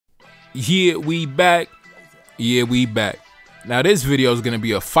Yeah, we back. Yeah, we back. Now this video is going to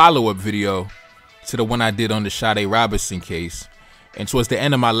be a follow-up video to the one I did on the Sade Robinson case. And towards the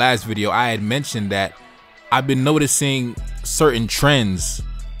end of my last video, I had mentioned that I've been noticing certain trends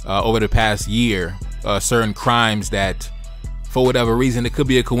over the past year, certain crimes that for whatever reason, it could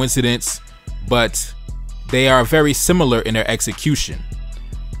be a coincidence, but they are very similar in their execution.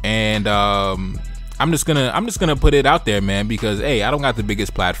 And I'm just gonna put it out there, man, because hey, I don't got the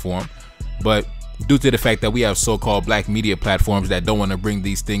biggest platform, but due to the fact that we have so-called black media platforms that don't want to bring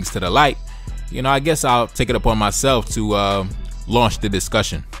these things to the light, you know, I guess I'll take it upon myself to launch the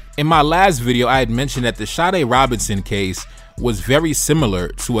discussion. In my last video, I had mentioned that the Sade Robinson case was very similar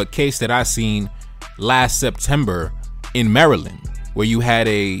to a case that I seen last September in Maryland, where you had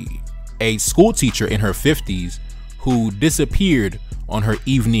a school teacher in her 50s who disappeared on her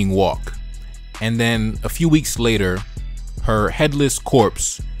evening walk. And then a few weeks later, her headless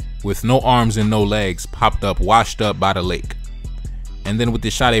corpse with no arms and no legs popped up, washed up by the lake. And then with the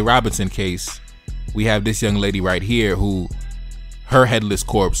Sade Robinson case, we have this young lady right here who her headless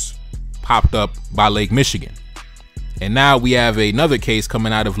corpse popped up by Lake Michigan. And now we have another case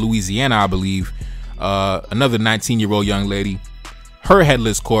coming out of Louisiana, I believe, another 19-year-old young lady, her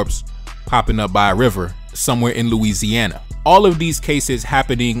headless corpse popping up by a river somewhere in Louisiana. All of these cases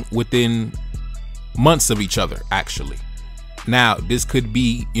happening within months of each other, actually. Now, this could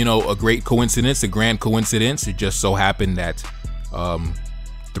be, you know, a great coincidence, a grand coincidence. It just so happened that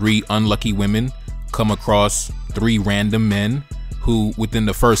 3 unlucky women come across 3 random men who, within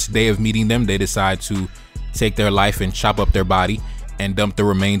the first day of meeting them, they decide to take their life and chop up their body and dump the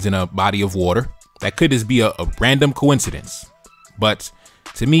remains in a body of water. That could just be a random coincidence. But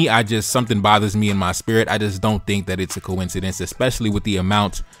to me, something bothers me in my spirit. I just don't think that it's a coincidence, especially with the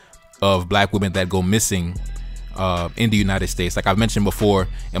amount of black women that go missing in the United States. Like I've mentioned before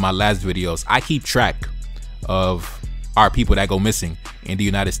in my last videos, I keep track of our people that go missing in the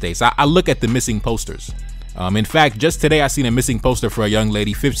United States. I look at the missing posters. In fact, just today I seen a missing poster for a young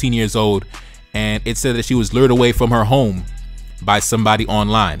lady, 15 years old, and it said that she was lured away from her home by somebody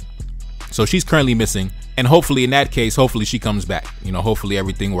online. So she's currently missing, and hopefully in that case, hopefully she comes back. You know, hopefully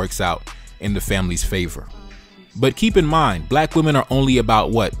everything works out in the family's favor. But keep in mind, black women are only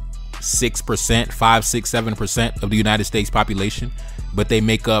about what, 6%, 5, 6, 7% of the United States population, but they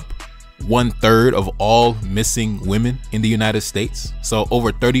make up 1/3 of all missing women in the United States. So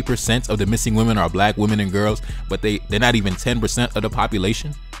over 30% of the missing women are black women and girls, but they're not even 10% of the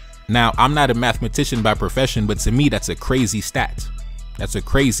population. Now, I'm not a mathematician by profession, but to me, that's a crazy stat. That's a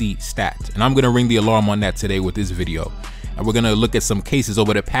crazy stat. And I'm going to ring the alarm on that today with this video. And we're going to look at some cases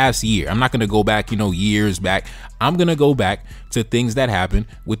over the past year. I'm not going to go back, you know, years back. I'm going to go back to things that happened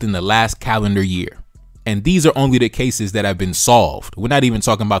within the last calendar year. And these are only the cases that have been solved. We're not even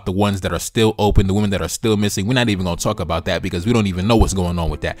talking about the ones that are still open, the women that are still missing. We're not even going to talk about that because we don't even know what's going on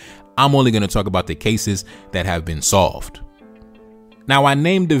with that. I'm only going to talk about the cases that have been solved. Now, I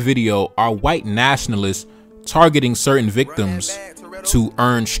named the video, "Are White Nationalists Targeting Certain Victims to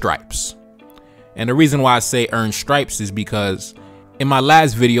Earn Stripes?" And the reason why I say earn stripes is because in my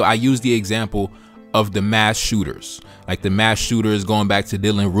last video, I used the example of the mass shooters, like the mass shooters going back to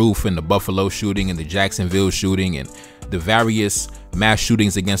Dylan Roof and the Buffalo shooting and the Jacksonville shooting and the various mass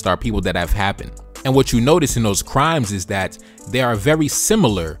shootings against our people that have happened. And what you notice in those crimes is that they are very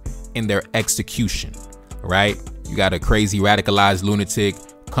similar in their execution, right? You got a crazy radicalized lunatic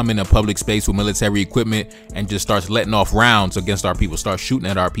come in a public space with military equipment and just starts letting off rounds against our people, starts shooting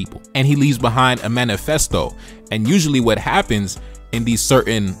at our people. And he leaves behind a manifesto. And usually what happens in these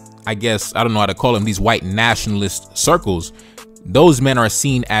certain, I guess, I don't know how to call them, these white nationalist circles, those men are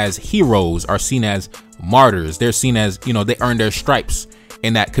seen as heroes, are seen as martyrs. They're seen as, you know, they earn their stripes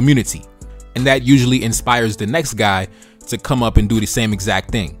in that community. And that usually inspires the next guy to come up and do the same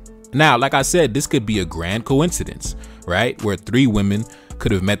exact thing. Now, like I said, this could be a grand coincidence, right? Where 3 women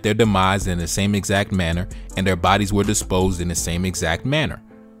could have met their demise in the same exact manner and their bodies were disposed in the same exact manner.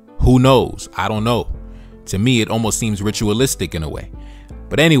 Who knows? I don't know. To me, it almost seems ritualistic in a way.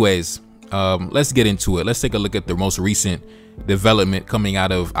 But anyways, let's get into it. Let's take a look at the most recent development coming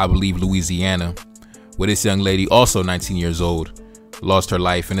out of, I believe, Louisiana, where this young lady, also 19 years old, lost her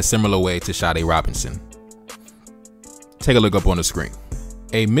life in a similar way to Sade Robinson. Take a look up on the screen.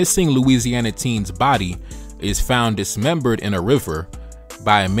 A missing Louisiana teen's body is found dismembered in a river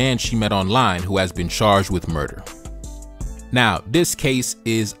by a man she met online who has been charged with murder. Now, this case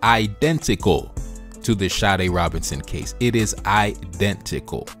is identical to the Sade Robinson case. It is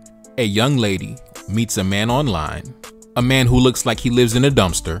identical. A young lady meets a man online a man who looks like he lives in a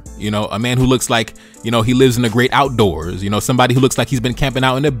dumpster, a man who looks like, he lives in the great outdoors, somebody who looks like he's been camping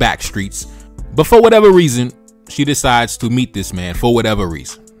out in the back streets. But for whatever reason, she decides to meet this man for whatever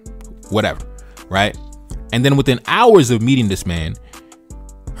reason, whatever, right? And then within hours of meeting this man,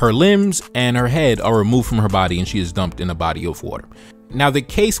 her limbs and her head are removed from her body and she is dumped in a body of water. Now, the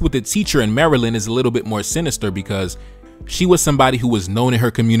case with the teacher in Maryland is a little bit more sinister because she was somebody who was known in her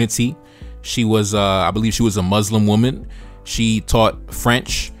community. She was, I believe she was a Muslim woman. She taught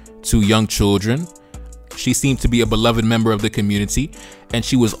French to young children. She seemed to be a beloved member of the community, and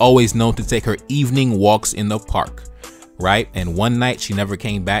she was always known to take her evening walks in the park, right? And one night she never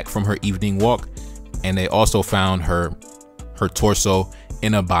came back from her evening walk, and they also found her torso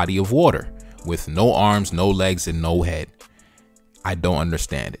in a body of water with no arms, no legs, and no head. I don't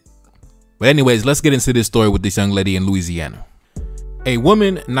understand it. But anyways, let's get into this story with this young lady in Louisiana. A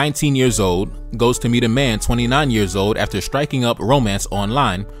woman 19 years old goes to meet a man 29 years old after striking up romance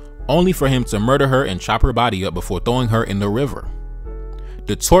online, only for him to murder her and chop her body up before throwing her in the river.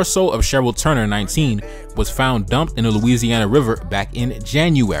 The torso of Cheryl Turner, 19, was found dumped in the Louisiana River back in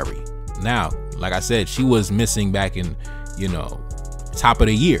January. Now, like I said, she was missing back in, top of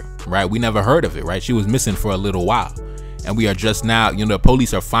the year, right? We never heard of it, right? She was missing for a little while. And we are just now, the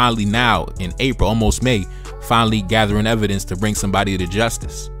police are finally now in April, almost May, finally gathering evidence to bring somebody to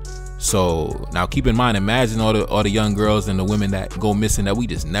justice. So now keep in mind, imagine all the young girls and the women that go missing that we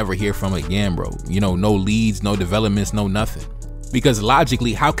just never hear from again, bro. No leads, no developments, no nothing. Because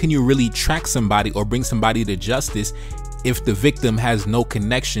logically, how can you really track somebody or bring somebody to justice if the victim has no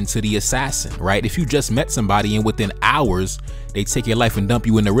connection to the assassin, right? If you just met somebody and within hours they take your life and dump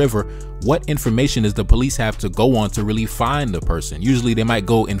you in the river, what information does the police have to go on to really find the person? Usually they might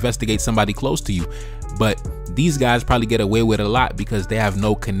go investigate somebody close to you, but these guys probably get away with a lot because they have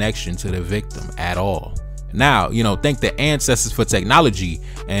no connection to the victim at all. Now, thank the ancestors for technology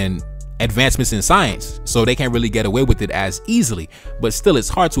and advancements in science, so they can't really get away with it as easily, but still it's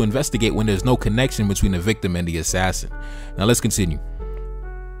hard to investigate when there's no connection between the victim and the assassin. Now let's continue.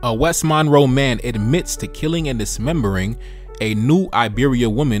 A West Monroe man admits to killing and dismembering a New Iberia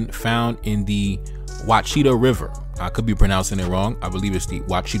woman found in the Wachita River. I could be pronouncing it wrong. I believe it's the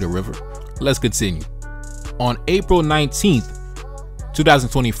Wachita River. Let's continue. On April 19th,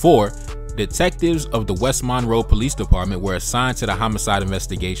 2024, detectives of the West Monroe Police Department were assigned to the homicide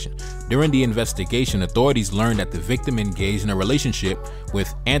investigation. During the investigation, authorities learned that the victim engaged in a relationship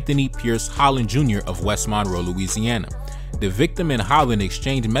with Anthony Pierce Holland Jr. of West Monroe, Louisiana. The victim and Holland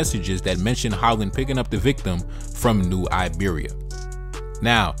exchanged messages that mentioned Holland picking up the victim from New Iberia.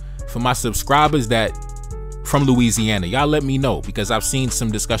 Now, for my subscribers that from Louisiana, y'all let me know, because I've seen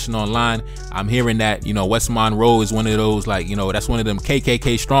some discussion online. I'm hearing that, West Monroe is one of those, that's one of them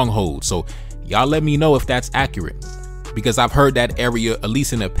KKK strongholds. So y'all let me know if that's accurate, because I've heard that area, at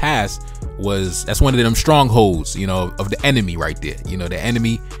least in the past, that's one of them strongholds, of the enemy right there. The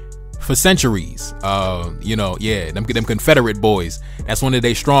enemy for centuries. Them Confederate boys. That's one of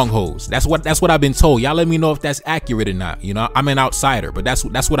their strongholds. That's what I've been told. Y'all let me know if that's accurate or not. I'm an outsider, but that's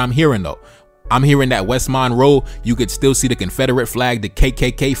what I'm hearing though. I'm hearing that West Monroe, you could still see the Confederate flag, the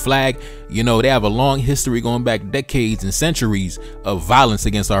KKK flag. They have a long history going back decades and centuries of violence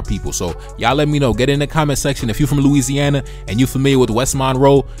against our people. So y'all let me know. Get in the comment section if you're from Louisiana and you're familiar with West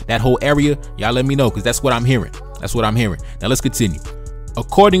Monroe, that whole area. Y'all let me know, because that's what I'm hearing. That's what I'm hearing. Now let's continue.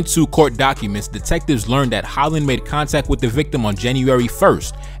 According to court documents, detectives learned that Holland made contact with the victim on January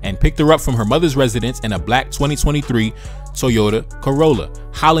 1st and picked her up from her mother's residence in a black 2023 Toyota Corolla.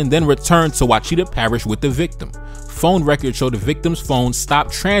 Holland then returned to Wachita Parish with the victim. Phone records show the victim's phone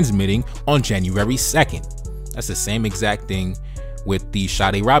stopped transmitting on January 2nd. That's the same exact thing with the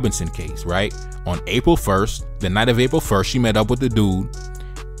Sade Robinson case, right? On April 1st, the night of April 1st, she met up with the dude,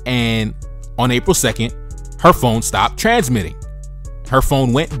 and on April 2nd, her phone stopped transmitting. Her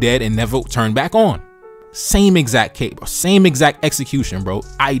phone went dead and never turned back on. Same exact case, bro. Same exact execution, bro.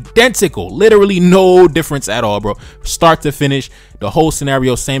 Identical. Literally no difference at all, bro. Start to finish, the whole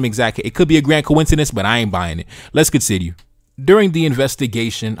scenario, same exact case. It could be a grand coincidence, but I ain't buying it. Let's continue. During the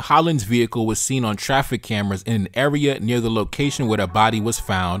investigation, Holland's vehicle was seen on traffic cameras in an area near the location where the body was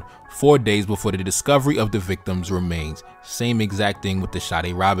found 4 days before the discovery of the victim's remains. Same exact thing with the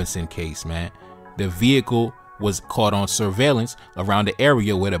Sade Robinson case, man. The vehicle was caught on surveillance around the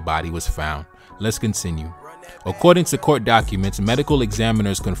area where the body was found. Let's continue. According to court documents, medical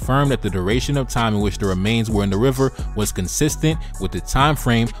examiners confirmed that the duration of time in which the remains were in the river was consistent with the time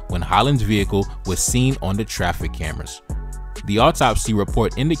frame when Holland's vehicle was seen on the traffic cameras. The autopsy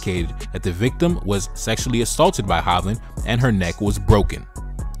report indicated that the victim was sexually assaulted by Holland and her neck was broken.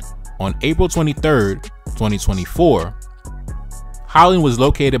 On April 23rd, 2024, Holland was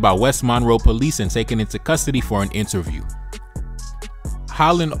located by West Monroe police and taken into custody for an interview.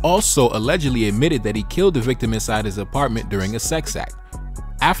 Holland also allegedly admitted that he killed the victim inside his apartment during a sex act.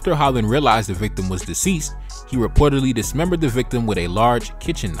 After Holland realized the victim was deceased, he reportedly dismembered the victim with a large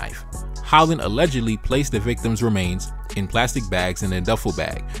kitchen knife. Holland allegedly placed the victim's remains in plastic bags in a duffel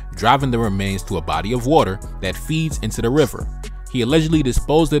bag, driving the remains to a body of water that feeds into the river. He allegedly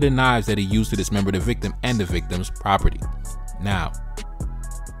disposed of the knives that he used to dismember the victim and the victim's property. Now,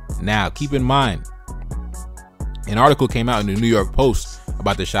 keep in mind, an article came out in the New York Post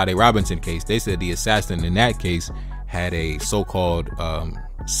about the Sade Robinson case. They said the assassin in that case had a so-called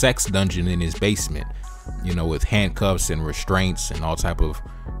sex dungeon in his basement, you know, with handcuffs and restraints and all type of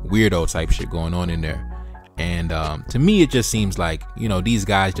weirdo type shit going on in there. And to me, it just seems like, you know, these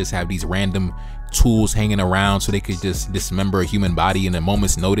guys just have these random tools hanging around so they could just dismember a human body in a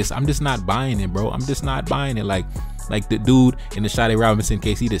moment's notice. I'm just not buying it, bro. I'm just not buying it. Like the dude in the Sade Robinson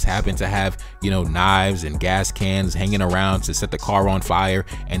case, he just happened to have, you know, knives and gas cans hanging around to set the car on fire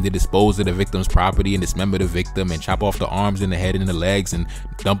and then dispose of the victim's property and dismember the victim and chop off the arms and the head and the legs and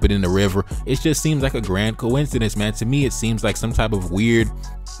dump it in the river. It just seems like a grand coincidence, man. To me, it seems like some type of weird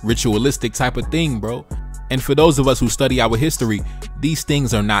ritualistic type of thing, bro. And for those of us who study our history, these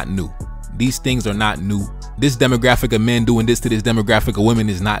things are not new. These things are not new. This demographic of men doing this to this demographic of women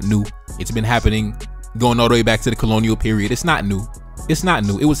is not new. It's been happening going all the way back to the colonial period. It's not new. It's not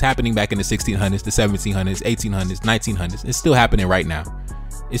new. It was happening back in the 1600s, the 1700s, 1800s, 1900s. It's still happening right now.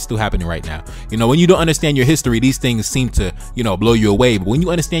 It's still happening right now. You know, when you don't understand your history, these things seem to, you know, blow you away. But when you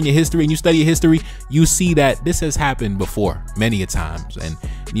understand your history and you study your history, you see that this has happened before many a times. And,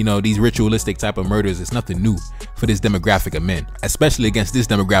 you know, these ritualistic type of murders is nothing new for this demographic of men, especially against this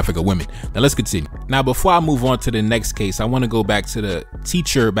demographic of women. Now, let's continue. Now, before I move on to the next case, I want to go back to the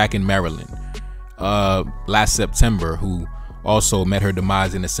teacher back in Maryland last September, who also met her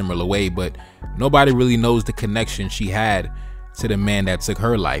demise in a similar way, but nobody really knows the connection she had to the man that took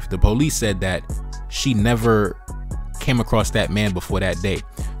her life. The police said that she never came across that man before that day.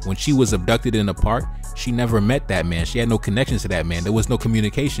 When she was abducted in the park, she never met that man. She had no connections to that man. There was no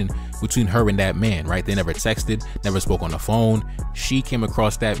communication between her and that man, right? They never texted, never spoke on the phone. She came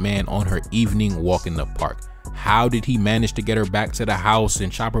across that man on her evening walk in the park. How did he manage to get her back to the house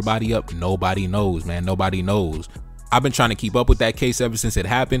and chop her body up? Nobody knows, man. Nobody knows. I've been trying to keep up with that case ever since it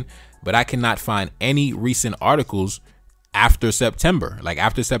happened, but I cannot find any recent articles after September. Like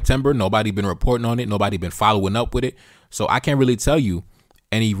after September, nobody been reporting on it. Nobody been following up with it. So I can't really tell you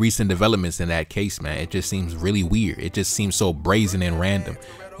any recent developments in that case, man. It just seems really weird. It just seems so brazen and random.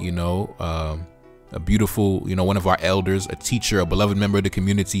 You know, a beautiful, you know, one of our elders, a teacher, a beloved member of the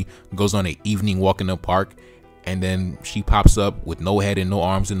community, goes on an evening walk in the park, and then she pops up with no head and no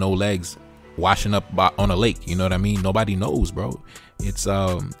arms and no legs, washing up on a lake. You know what I mean? Nobody knows, bro. It's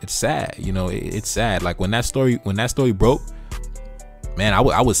sad. You know, it's sad. Like when that story broke, man,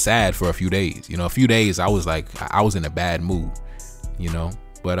 I was sad for a few days. You know, a few days I was like, I was in a bad mood, you know.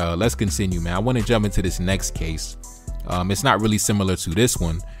 But let's continue, man. I want to jump into this next case. It's not really similar to this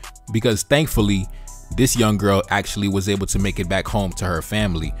one, because thankfully this young girl actually was able to make it back home to her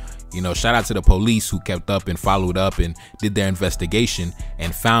family. You know, shout out to the police who kept up and followed up and did their investigation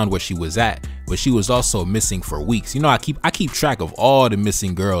and found where she was at. But she was also missing for weeks. You know, I keep track of all the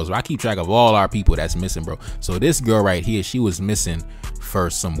missing girls. I keep track of all our people that's missing, bro. So this girl right here, she was missing for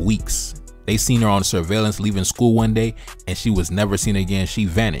some weeks. They seen her on surveillance leaving school one day, and she was never seen again. She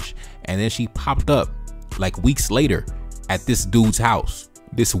vanished, and then she popped up like weeks later at this dude's house.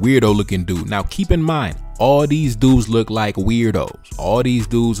 This weirdo looking dude. Now keep in mind, all these dudes look like weirdos. All these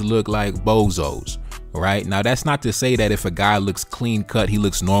dudes look like bozos, right? Now that's not to say that if a guy looks clean cut, he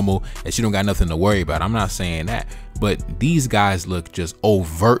looks normal, and she don't got nothing to worry about. I'm not saying that, but these guys look just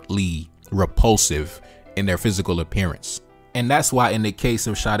overtly repulsive in their physical appearance. And that's why in the case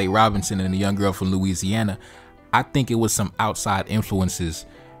of Sade Robinson and the young girl from Louisiana, I think it was some outside influences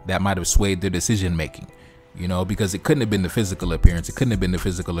that might have swayed their decision making. You know, because it couldn't have been the physical appearance. It couldn't have been the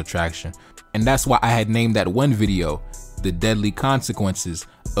physical attraction. And that's why I had named that one video, The Deadly Consequences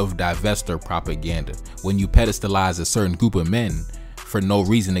of Divestor Propaganda. When you pedestalize a certain group of men for no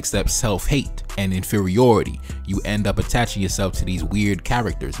reason except self-hate and inferiority, you end up attaching yourself to these weird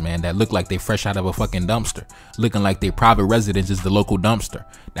characters, man, that look like they fresh out of a fucking dumpster, looking like their private residence is the local dumpster.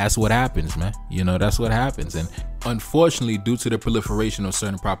 That's what happens, man. You know, that's what happens. And unfortunately, due to the proliferation of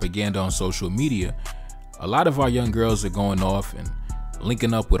certain propaganda on social media, a lot of our young girls are going off and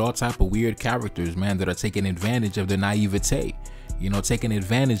linking up with all type of weird characters, man, that are taking advantage of their naivete, you know, taking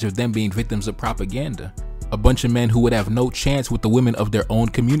advantage of them being victims of propaganda. A bunch of men who would have no chance with the women of their own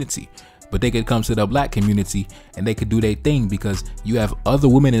community. but they could come to the black community and they could do their thing, because you have other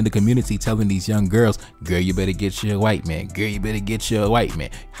women in the community telling these young girls, girl, you better get you a white man. Girl, you better get you a white man.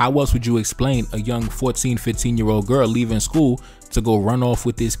 How else would you explain a young 14, 15-year-old girl leaving school to go run off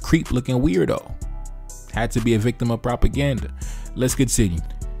with this creep looking weirdo? Had to be a victim of propaganda. Let's continue.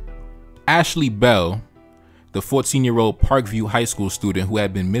 Ashley Bell, the 14-year-old Parkview High School student who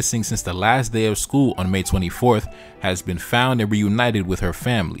had been missing since the last day of school on May 24th, has been found and reunited with her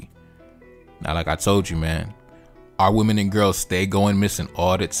family. Now, like I told you, man, our women and girls stay going missing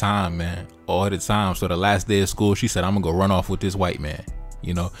all the time, man, all the time. So the last day of school, she said, I'm gonna go run off with this white man.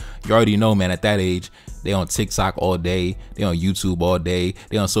 You know, you already know, man, at that age, they on TikTok all day, they on YouTube all day,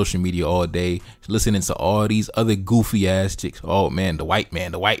 they on social media all day, listening to all these other goofy ass chicks. Oh man, the white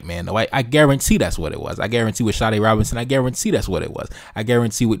man, the white man, the white. I guarantee that's what it was. I guarantee with Sade Robinson, I guarantee that's what it was. I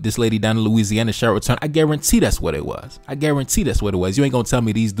guarantee with this lady down in Louisiana, Cheryl Turner, I guarantee that's what it was. I guarantee that's what it was. You ain't gonna tell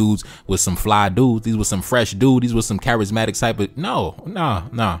me these dudes was some fly dudes, these was some fresh dudes, these was some charismatic type of,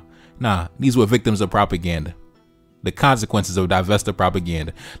 nah. These were victims of propaganda. The consequences of divestor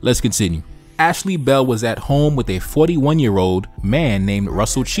propaganda. Let's continue. Ashley Bell was at home with a 41-year-old man named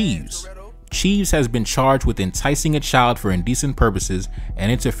Russell Cheeves. Cheeves has been charged with enticing a child for indecent purposes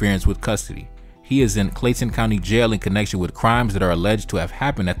and interference with custody. He is in Clayton County Jail in connection with crimes that are alleged to have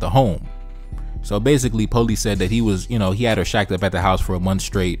happened at the home. So basically, police said that he was, he had her shacked up at the house for a month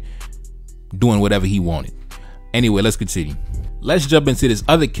straight, doing whatever he wanted. Anyway, let's continue. Let's jump into this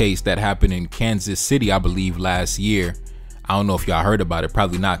other case that happened in Kansas City, I believe, last year. I don't know if y'all heard about it.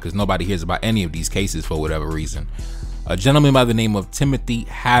 Probably not, because nobody hears about any of these cases for whatever reason. A gentleman by the name of Timothy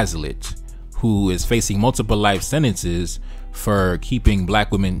Hazlitt, who is facing multiple life sentences for keeping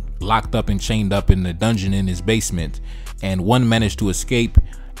black women locked up and chained up in the dungeon in his basement. And one managed to escape,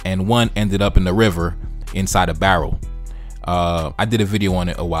 and one ended up in the river inside a barrel. I did a video on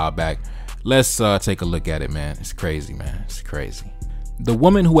it a while back. Let's take a look at it, man. It's crazy, man. It's crazy. The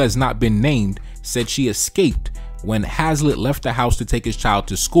woman, who has not been named, said she escaped when Hazlitt left the house to take his child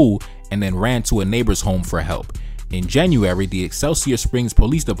to school and then ran to a neighbor's home for help. In January, the Excelsior Springs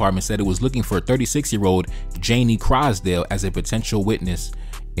Police Department said it was looking for 36-year-old Janie Crosdale as a potential witness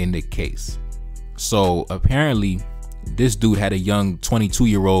in the case. So apparently, this dude had a young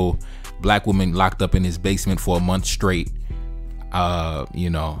 22-year-old black woman locked up in his basement for a month straight.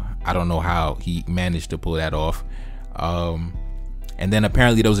 I don't know how he managed to pull that off. And then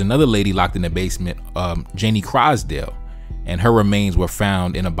apparently there was another lady locked in the basement, Janie Crosdale, and her remains were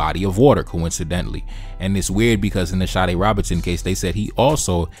found in a body of water, coincidentally. And it's weird because in the Sade Robinson case, they said he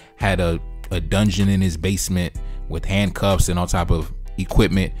also had a dungeon in his basement with handcuffs and all type of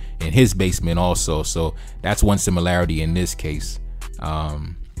equipment in his basement also. So that's one similarity in this case. I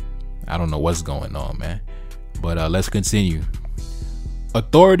don't know what's going on, man, but let's continue.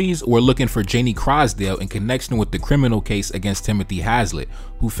 Authorities were looking for Janie Crosdale in connection with the criminal case against Timothy Hazlitt,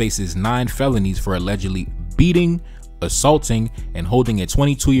 who faces 9 felonies for allegedly beating, assaulting, and holding a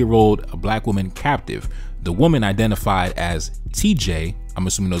 22-year-old black woman captive. The woman, identified as TJ, I'm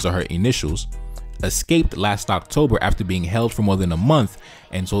assuming those are her initials, escaped last October after being held for more than a month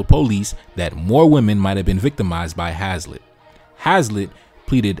and told police that more women might have been victimized by Hazlitt. Hazlitt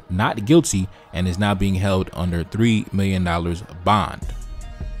pleaded not guilty and is now being held under $3 million bond.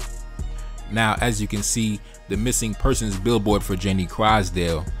 Now, as you can see, the missing persons billboard for Janie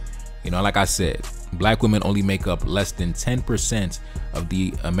Crosdale, like I said, black women only make up less than 10% of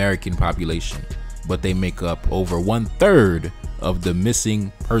the American population, but they make up over 1/3 of the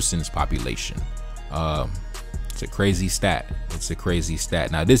missing persons population. It's a crazy stat. It's a crazy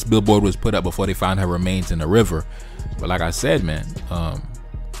stat. Now, this billboard was put up before they found her remains in the river, but like I said, man,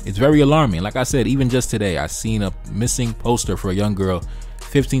 it's very alarming. Like I said, even just today, I seen a missing poster for a young girl,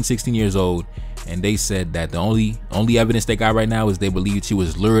 15, 16 years old, and they said that the only evidence they got right now is they believe she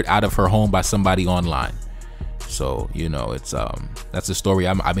was lured out of her home by somebody online. So, it's that's a story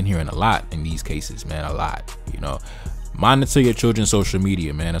I've been hearing a lot in these cases, man, a lot. Monitor your children's social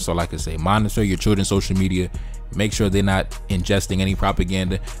media, man. That's all I can say. Monitor your children's social media. Make sure they're not ingesting any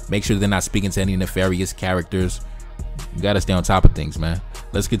propaganda. Make sure they're not speaking to any nefarious characters. You gotta stay on top of things, man.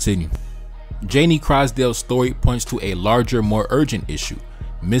 Let's continue. Janie Crosdale's story points to a larger, more urgent issue: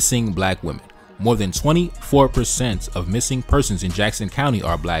 missing black women. More than 24% of missing persons in Jackson County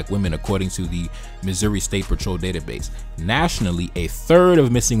are black women, according to the Missouri State Patrol database. Nationally, 1/3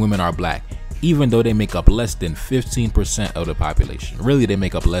 of missing women are black, even though they make up less than 15% of the population. Really, they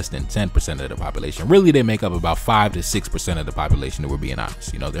make up less than 10% of the population. Really, they make up about 5 to 6% of the population, if we're being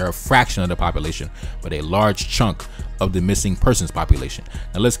honest. They're a fraction of the population, but a large chunk of the missing persons population.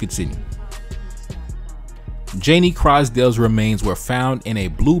 Now, let's continue. Janie Crosdale's remains were found in a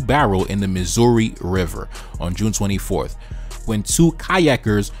blue barrel in the Missouri River on June 24th, when 2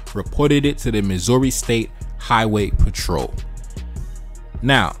 kayakers reported it to the Missouri State Highway Patrol.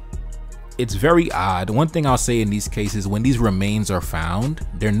 Now, it's very odd. One thing I'll say in these cases, when these remains are found,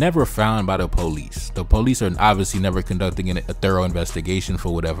 they're never found by the police. The police are obviously never conducting a thorough investigation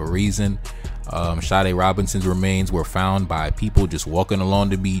for whatever reason. Sade Robinson's remains were found by people just walking along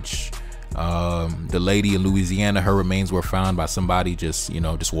the beach. The lady in Louisiana, her remains were found by somebody just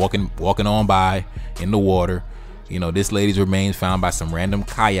walking on by in the water. This lady's remains found by some random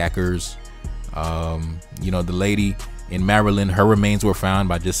kayakers. The lady in Maryland, her remains were found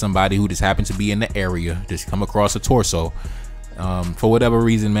by just somebody who just happened to be in the area, just come across a torso. For whatever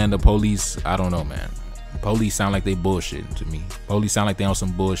reason, man, the police, I don't know, man. The police sound like they bullshitting to me. Police sound like they on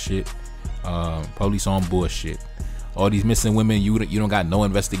some bullshit. Police on bullshit. All these missing women, you don't got no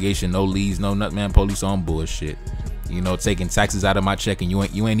investigation, no leads, no nothing, man. Police on bullshit. Taking taxes out of my check and you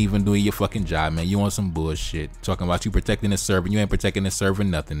ain't even doing your fucking job, man. You on some bullshit. Talking about you protecting the servant, you ain't protecting the servant,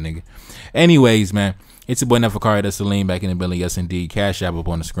 nothing, nigga. Anyways, man, it's your boy Nefarious, that's Salim back in the building. Yes, indeed. Cash App up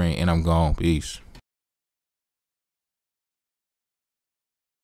on the screen, and I'm gone. Peace.